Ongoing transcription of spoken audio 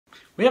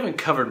We haven't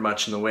covered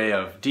much in the way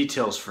of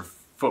details for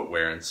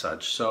footwear and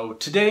such, so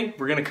today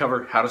we're going to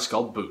cover how to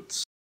sculpt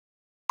boots.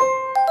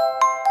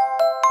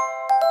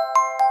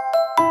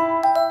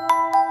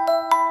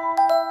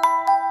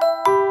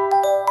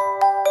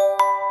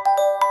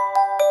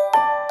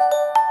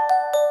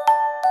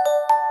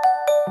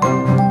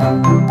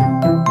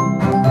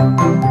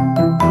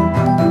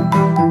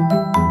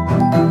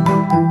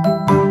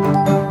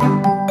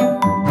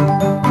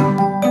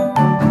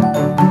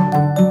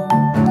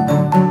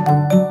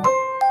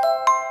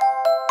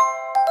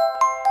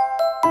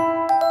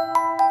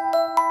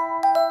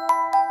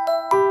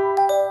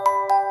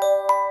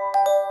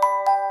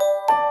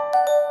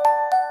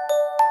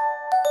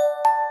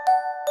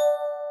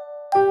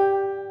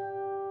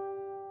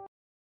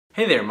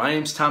 Hey there, my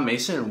name's Tom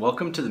Mason and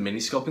welcome to the Mini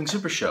Sculpting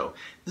Super Show.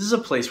 This is a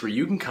place where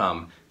you can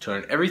come to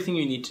learn everything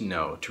you need to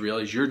know to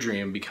realize your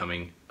dream of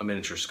becoming a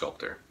miniature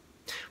sculptor.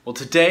 Well,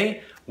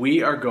 today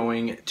we are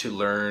going to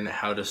learn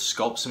how to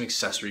sculpt some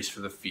accessories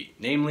for the feet,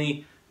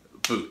 namely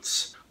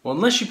boots. Well,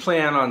 unless you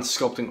plan on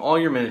sculpting all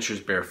your miniatures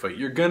barefoot,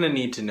 you're going to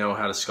need to know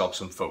how to sculpt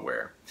some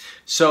footwear.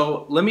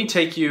 So let me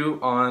take you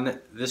on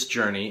this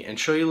journey and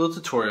show you a little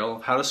tutorial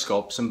of how to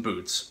sculpt some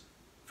boots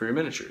for your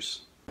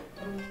miniatures.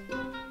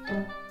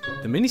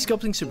 The Mini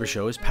Sculpting Super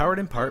Show is powered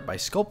in part by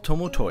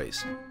Sculptomo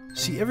Toys.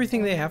 See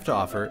everything they have to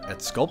offer at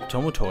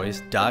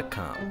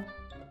sculptomotoys.com.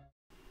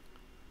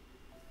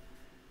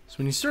 So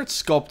when you start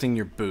sculpting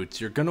your boots,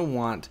 you're going to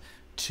want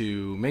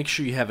to make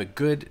sure you have a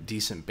good,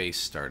 decent base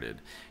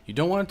started. You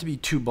don't want it to be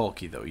too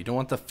bulky though. You don't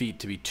want the feet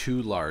to be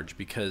too large,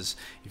 because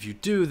if you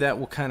do, that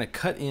will kind of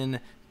cut in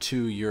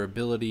to your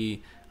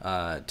ability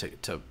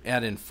to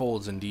add in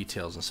folds and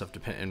details and stuff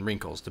and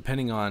wrinkles,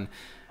 depending on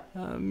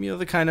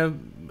the kind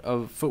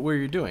of footwear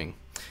you're doing.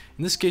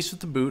 In this case with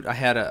the boot, I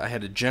had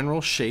a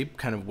general shape,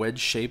 kind of wedge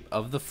shape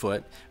of the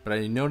foot, but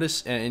I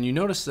noticed, and you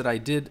notice that I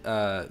did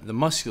the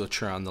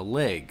musculature on the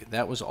leg.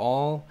 That was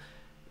all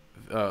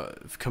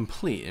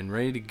complete and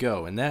ready to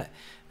go, and that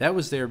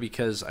was there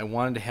because I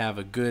wanted to have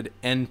a good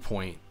end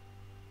point,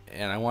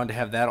 and I wanted to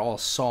have that all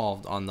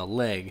solved on the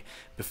leg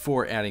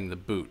before adding the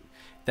boot.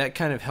 That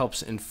kind of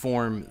helps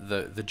inform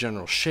the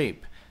general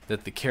shape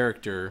that the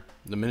character,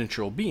 the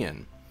miniature, will be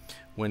in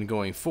when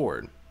going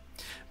forward.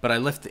 But I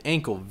left the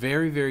ankle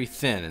very, very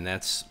thin, and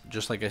that's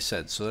just like I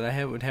said, so that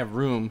I would have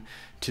room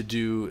to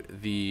do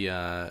the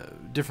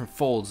different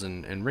folds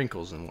and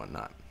wrinkles and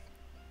whatnot.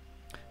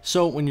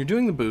 So when you're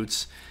doing the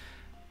boots,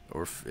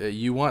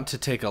 you want to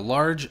take a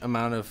large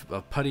amount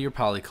of putty or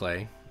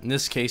polyclay. In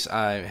this case,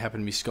 I happen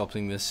to be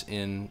sculpting this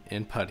in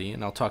putty,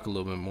 and I'll talk a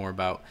little bit more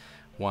about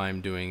why I'm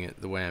doing it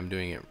the way I'm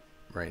doing it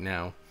right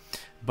now.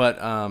 But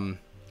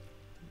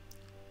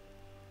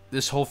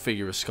this whole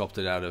figure was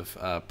sculpted out of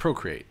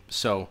ProCreate.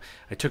 So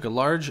I took a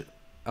large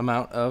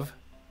amount of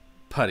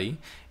putty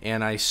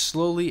and I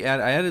slowly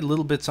added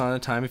little bits on a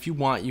time. If you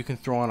want, you can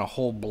throw on a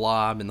whole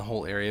blob in the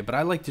whole area, but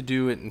I like to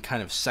do it in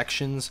kind of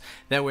sections.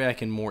 That way I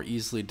can more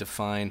easily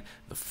define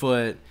the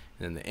foot,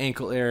 and then the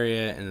ankle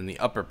area, and then the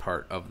upper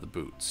part of the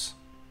boots.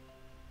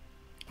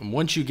 And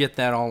once you get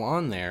that all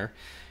on there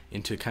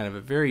into kind of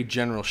a very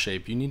general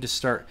shape, you need to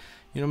start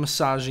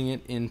massaging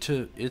it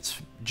into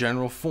its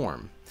general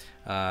form.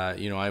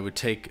 I would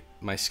take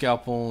my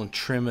scalpel and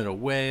trim it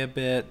away a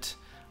bit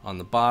on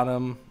the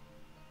bottom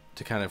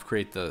to kind of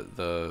create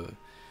the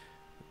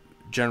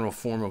general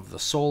form of the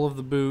sole of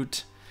the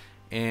boot,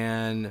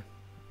 and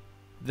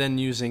then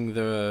using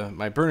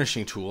my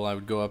burnishing tool, I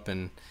would go up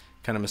and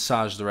kind of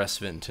massage the rest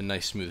of it into a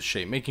nice smooth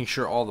shape, making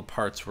sure all the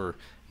parts were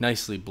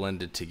nicely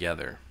blended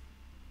together.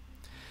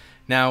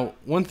 Now,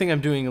 one thing I'm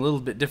doing a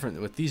little bit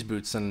different with these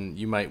boots than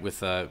you might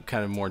with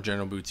kind of more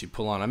general boots you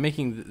pull on. I'm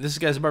making, this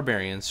guy's a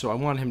barbarian, so I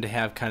want him to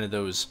have kind of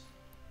those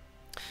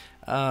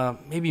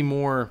maybe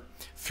more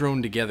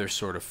thrown together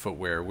sort of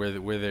footwear, where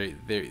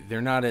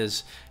they're not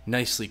as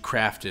nicely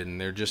crafted,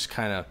 and they're just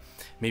kind of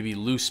maybe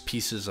loose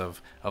pieces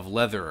of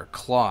leather or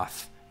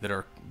cloth that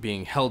are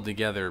being held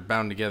together,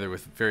 bound together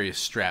with various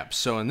straps.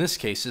 So in this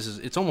case,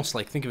 it's almost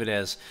like, think of it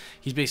as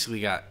he's basically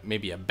got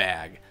maybe a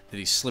bag that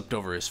he's slipped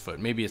over his foot.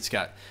 Maybe it's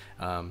got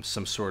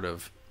some sort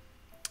of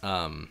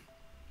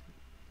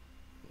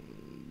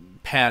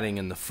padding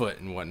in the foot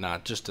and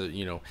whatnot, just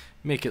to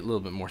make it a little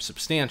bit more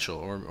substantial,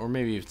 or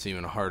maybe it's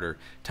even a harder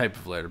type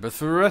of leather. But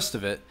for the rest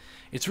of it,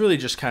 it's really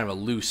just kind of a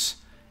loose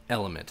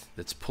element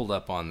that's pulled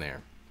up on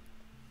there.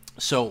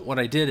 So what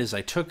I did is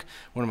I took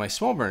one of my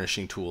small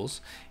burnishing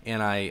tools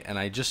and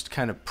I just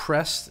kind of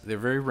pressed. They're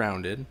very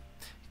rounded.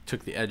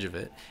 Took the edge of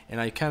it and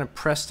I kind of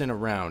pressed in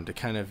around to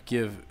kind of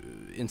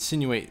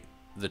insinuate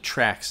the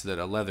tracks that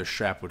a leather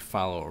strap would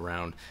follow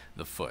around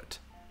the foot.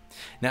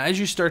 Now, as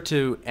you start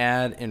to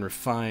add and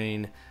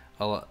refine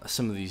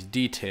some of these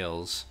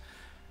details,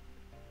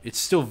 it's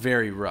still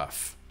very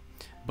rough.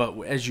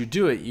 But as you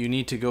do it,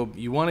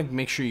 you want to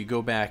make sure you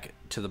go back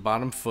to the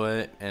bottom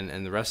foot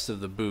and the rest of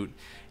the boot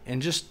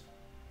and just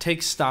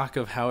take stock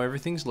of how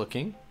everything's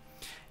looking,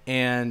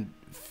 and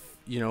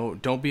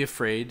don't be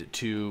afraid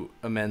to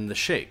amend the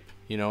shape.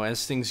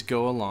 As things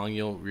go along,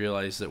 you'll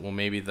realize that, well,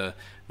 maybe the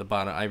the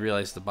bottom, I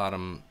realized the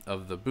bottom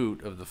of the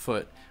boot of the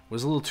foot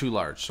was a little too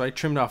large, so I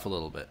trimmed off a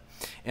little bit,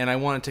 and I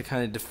wanted to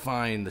kind of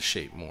define the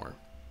shape more.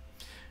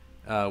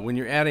 When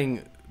you're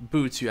adding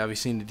boots, you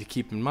obviously need to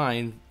keep in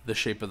mind the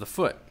shape of the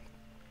foot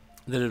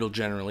that it'll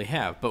generally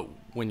have, but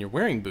when you're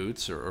wearing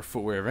boots or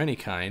footwear of any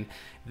kind,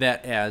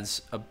 that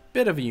adds a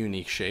bit of a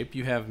unique shape.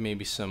 You have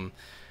maybe some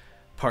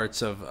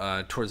parts of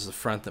towards the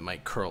front that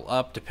might curl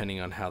up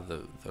depending on how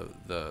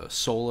the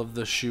sole of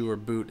the shoe or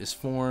boot is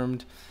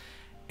formed,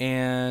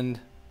 and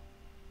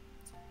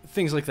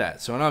things like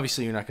that. So, and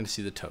obviously you're not going to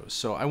see the toes.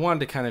 So I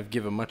wanted to kind of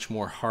give a much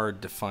more hard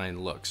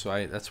defined look. So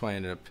that's why I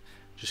ended up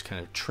just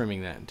kind of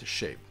trimming that into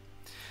shape.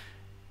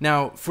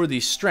 Now for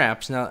these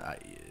straps,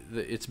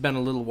 it's been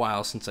a little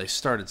while since I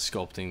started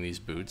sculpting these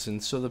boots,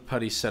 and so the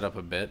putty set up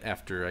a bit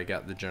after I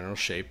got the general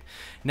shape.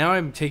 Now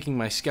I'm taking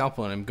my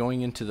scalpel and I'm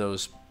going into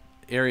those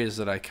areas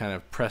that I kind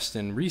of pressed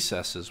in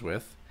recesses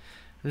with.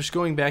 I'm just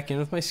going back in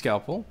with my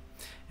scalpel,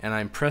 and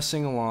I'm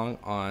pressing along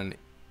on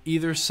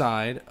either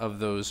side of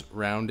those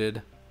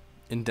rounded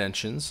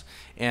indentions,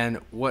 and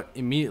what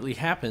immediately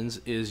happens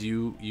is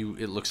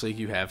it looks like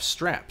you have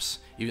straps.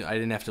 I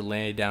didn't have to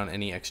lay down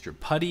any extra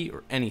putty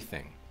or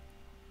anything.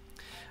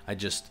 I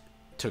just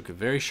took a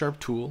very sharp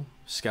tool,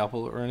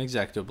 scalpel or an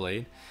X-Acto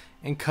blade,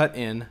 and cut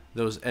in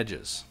those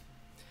edges.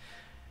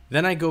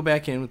 Then I go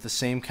back in with the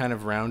same kind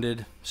of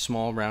rounded,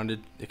 small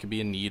rounded, it could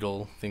be a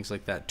needle, things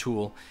like that,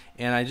 tool,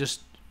 and I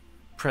just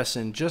press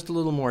in just a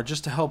little more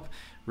just to help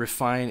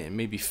refine and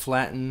maybe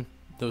flatten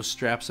those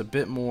straps a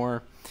bit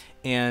more,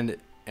 and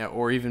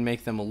or even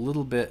make them a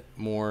little bit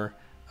more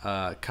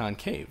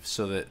concave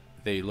so that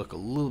they look a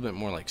little bit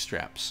more like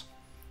straps.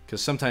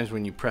 Because sometimes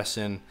when you press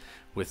in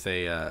with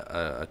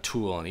a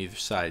tool on either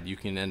side, you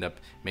can end up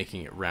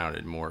making it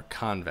rounded, more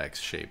convex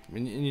shape,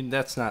 and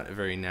that's not a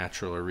very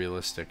natural or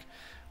realistic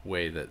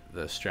way that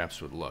the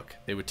straps would look.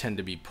 They would tend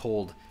to be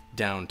pulled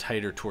down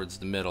tighter towards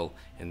the middle,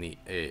 and the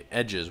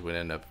edges would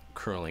end up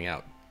curling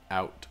out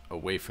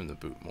away from the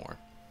boot more.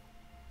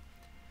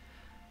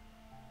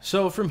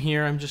 So from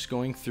here I'm just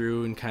going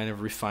through and kind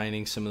of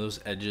refining some of those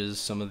edges,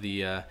 some of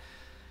the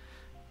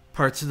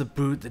parts of the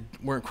boot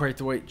that weren't quite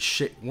the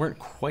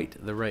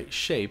right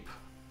shape,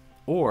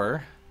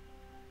 or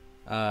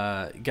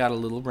got a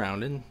little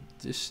rounded,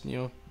 just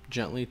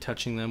gently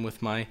touching them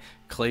with my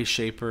clay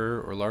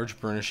shaper or large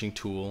burnishing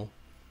tool,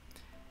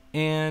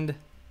 and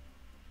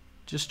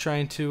just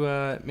trying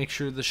to make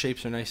sure the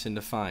shapes are nice and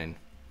defined.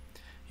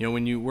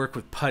 When you work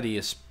with putty,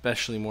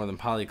 especially more than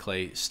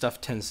polyclay,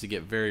 stuff tends to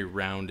get very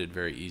rounded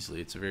very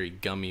easily. It's a very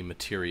gummy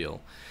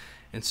material,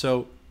 and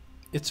so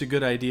it's a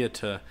good idea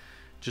to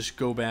just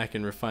go back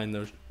and refine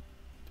those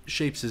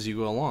shapes as you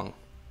go along.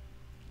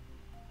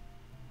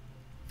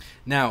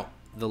 Now,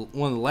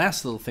 one of the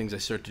last little things I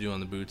start to do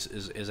on the boots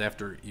is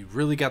after you've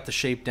really got the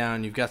shape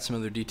down, you've got some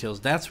other details,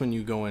 that's when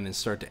you go in and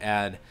start to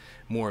add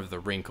more of the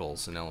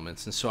wrinkles and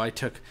elements. And so I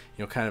took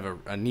kind of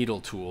a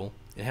needle tool.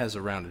 It has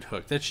a rounded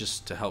hook. That's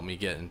just to help me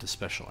get into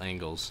special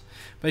angles.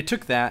 But I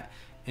took that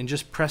and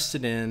just pressed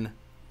it in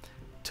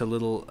to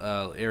little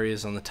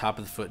areas on the top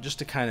of the foot, just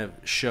to kind of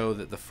show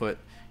that the foot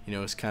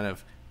is kind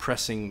of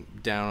pressing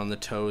down on the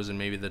toes, and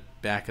maybe the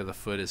back of the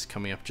foot is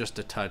coming up just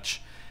a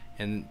touch,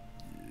 and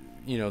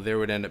there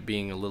would end up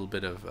being a little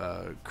bit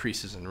of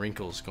creases and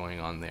wrinkles going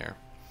on there.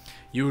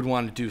 You would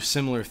want to do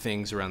similar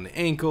things around the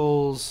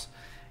ankles,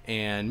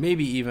 and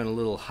maybe even a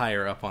little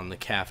higher up on the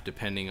calf,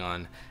 depending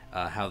on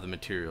how the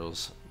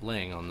material's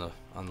laying on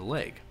the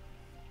leg.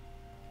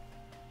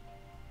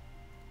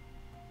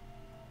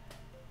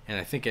 And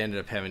I think I ended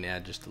up having to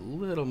add just a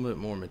little bit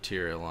more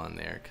material on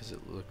there because it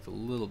looked a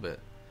little bit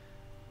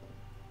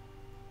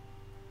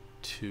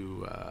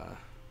too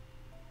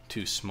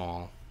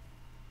small.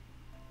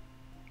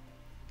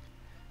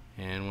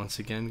 And once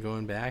again,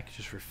 going back,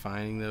 just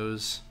refining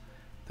those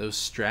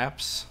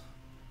straps.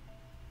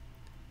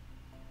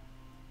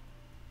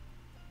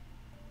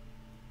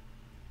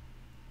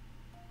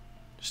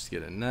 Just to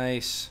get a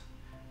nice,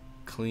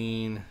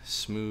 clean,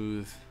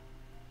 smooth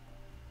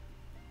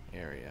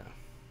area.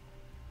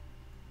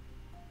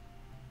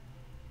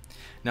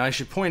 Now I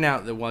should point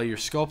out that while you're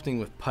sculpting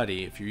with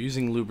putty, if you're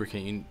using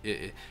lubricant, you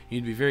need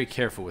to be very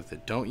careful with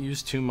it. Don't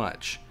use too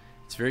much.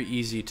 It's very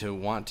easy to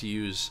want to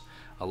use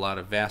a lot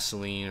of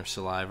Vaseline or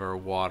saliva or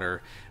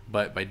water,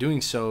 but by doing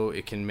so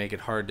it can make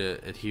it hard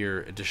to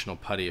adhere additional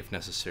putty if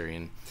necessary.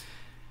 And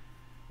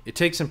it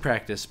takes some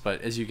practice,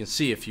 but as you can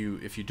see, if you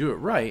do it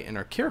right and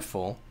are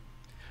careful,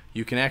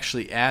 you can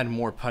actually add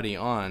more putty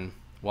on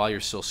while you're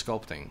still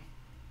sculpting.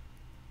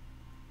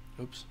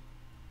 Oops,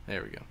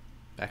 there we go,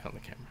 back on the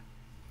camera.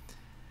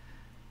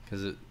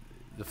 Because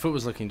the foot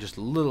was looking just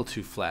a little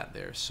too flat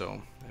there,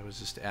 so I was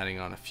just adding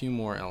on a few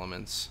more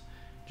elements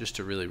just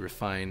to really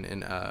refine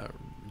and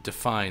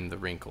define the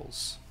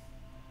wrinkles.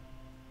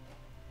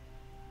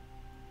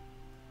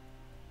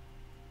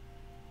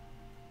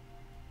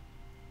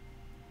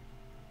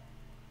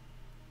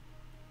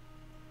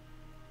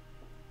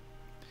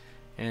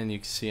 And you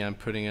can see I'm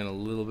putting in a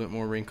little bit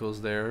more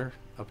wrinkles there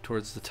up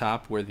towards the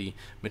top where the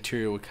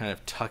material would kind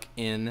of tuck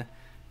in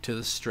to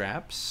the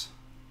straps.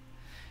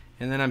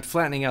 And then I'm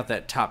flattening out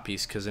that top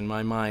piece because in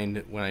my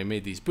mind, when I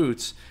made these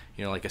boots,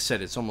 you know, like I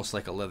said, it's almost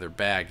like a leather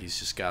bag he's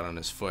just got on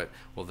his foot.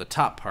 Well, the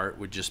top part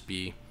would just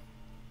be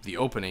the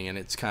opening, and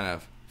it's kind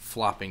of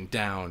flopping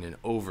down and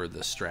over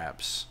the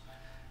straps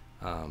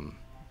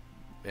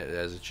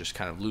as it's just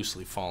kind of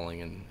loosely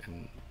falling,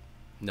 and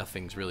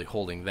nothing's really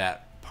holding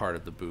that part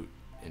of the boot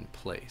in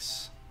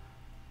place.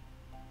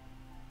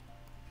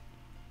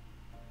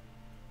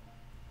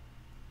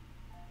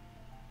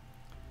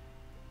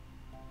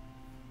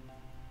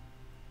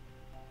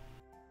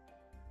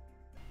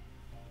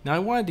 Now I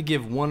wanted to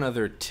give one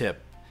other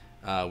tip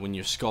when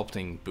you're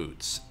sculpting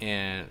boots,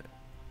 and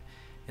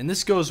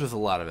this goes with a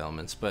lot of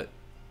elements, but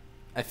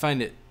I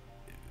find it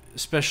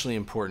especially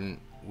important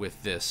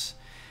with this.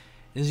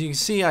 As you can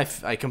see, I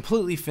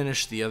completely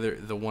finished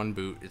the one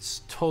boot.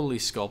 It's totally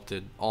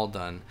sculpted, all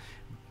done.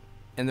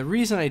 And the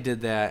reason I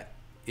did that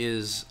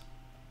is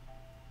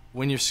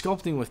when you're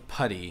sculpting with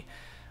putty,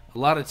 a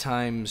lot of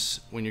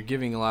times when you're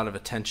giving a lot of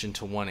attention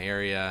to one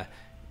area,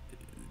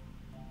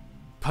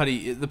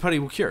 the putty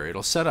will cure.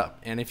 It'll set up.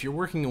 And if you're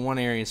working in one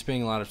area and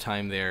spending a lot of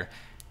time there,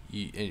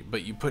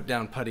 but you put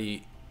down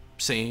putty,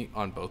 say,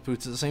 on both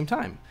boots at the same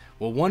time,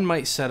 well, one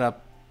might set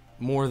up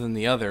more than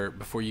the other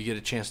before you get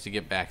a chance to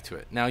get back to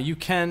it. Now you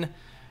can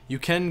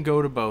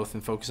go to both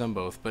and focus on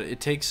both, but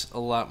it takes a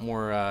lot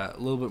more, a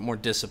little bit more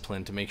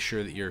discipline to make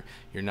sure that you're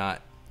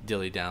not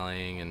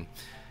dilly-dallying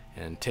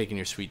and taking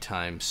your sweet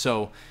time.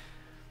 So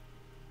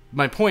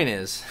my point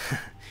is,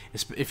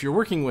 if you're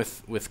working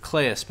with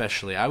clay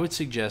especially, I would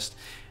suggest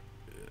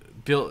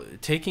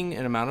taking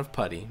an amount of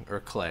putty or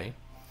clay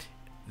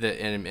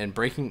and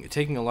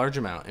taking a large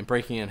amount and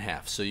breaking it in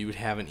half, so you would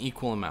have an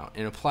equal amount,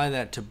 and apply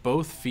that to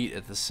both feet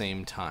at the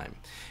same time.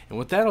 And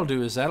what that'll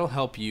do is that'll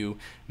help you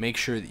make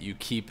sure that you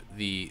keep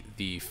the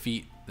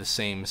feet the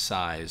same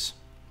size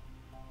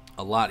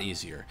a lot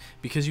easier,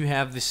 because you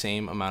have the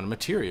same amount of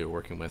material you're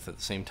working with at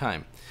the same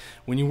time.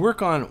 When you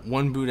work on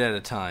one boot at a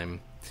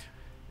time,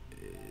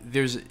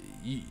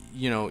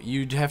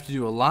 you'd have to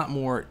do a lot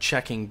more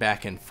checking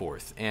back and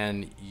forth,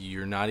 and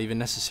you're not even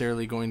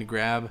necessarily going to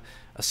grab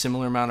a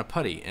similar amount of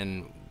putty.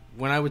 And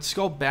when I would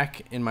sculpt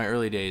back in my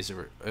early days,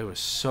 it was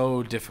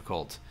so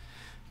difficult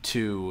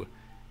to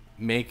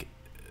make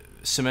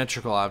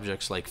symmetrical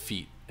objects like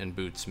feet and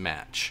boots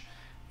match.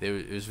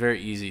 It was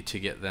very easy to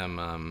get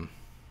them,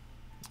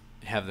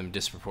 have them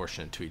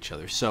disproportionate to each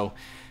other. So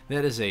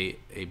that is a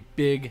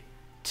big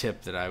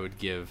tip that I would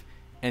give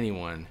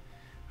anyone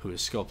who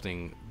is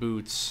sculpting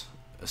boots,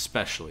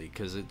 especially,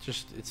 because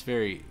it's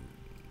very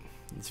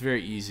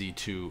easy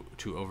to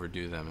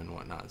overdo them and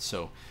whatnot.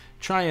 So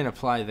try and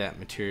apply that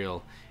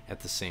material at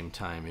the same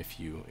time if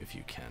you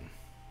can.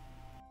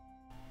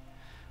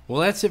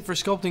 Well, that's it for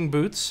sculpting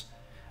boots.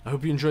 I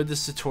hope you enjoyed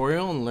this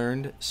tutorial and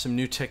learned some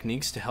new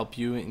techniques to help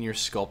you in your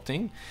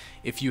sculpting.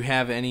 If you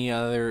have any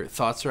other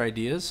thoughts or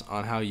ideas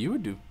on how you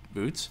would do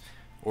boots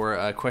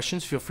or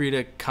questions, feel free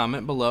to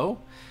comment below,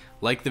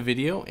 like the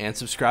video, and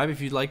subscribe if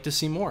you'd like to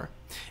see more.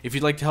 If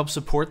you'd like to help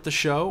support the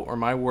show or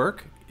my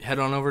work, head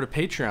on over to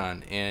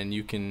Patreon, and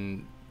you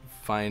can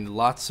find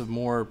lots of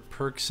more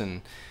perks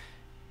and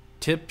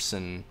tips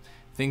and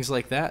things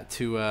like that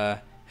to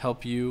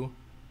help you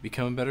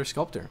become a better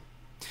sculptor.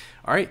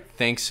 All right,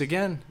 thanks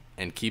again,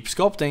 and keep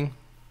sculpting.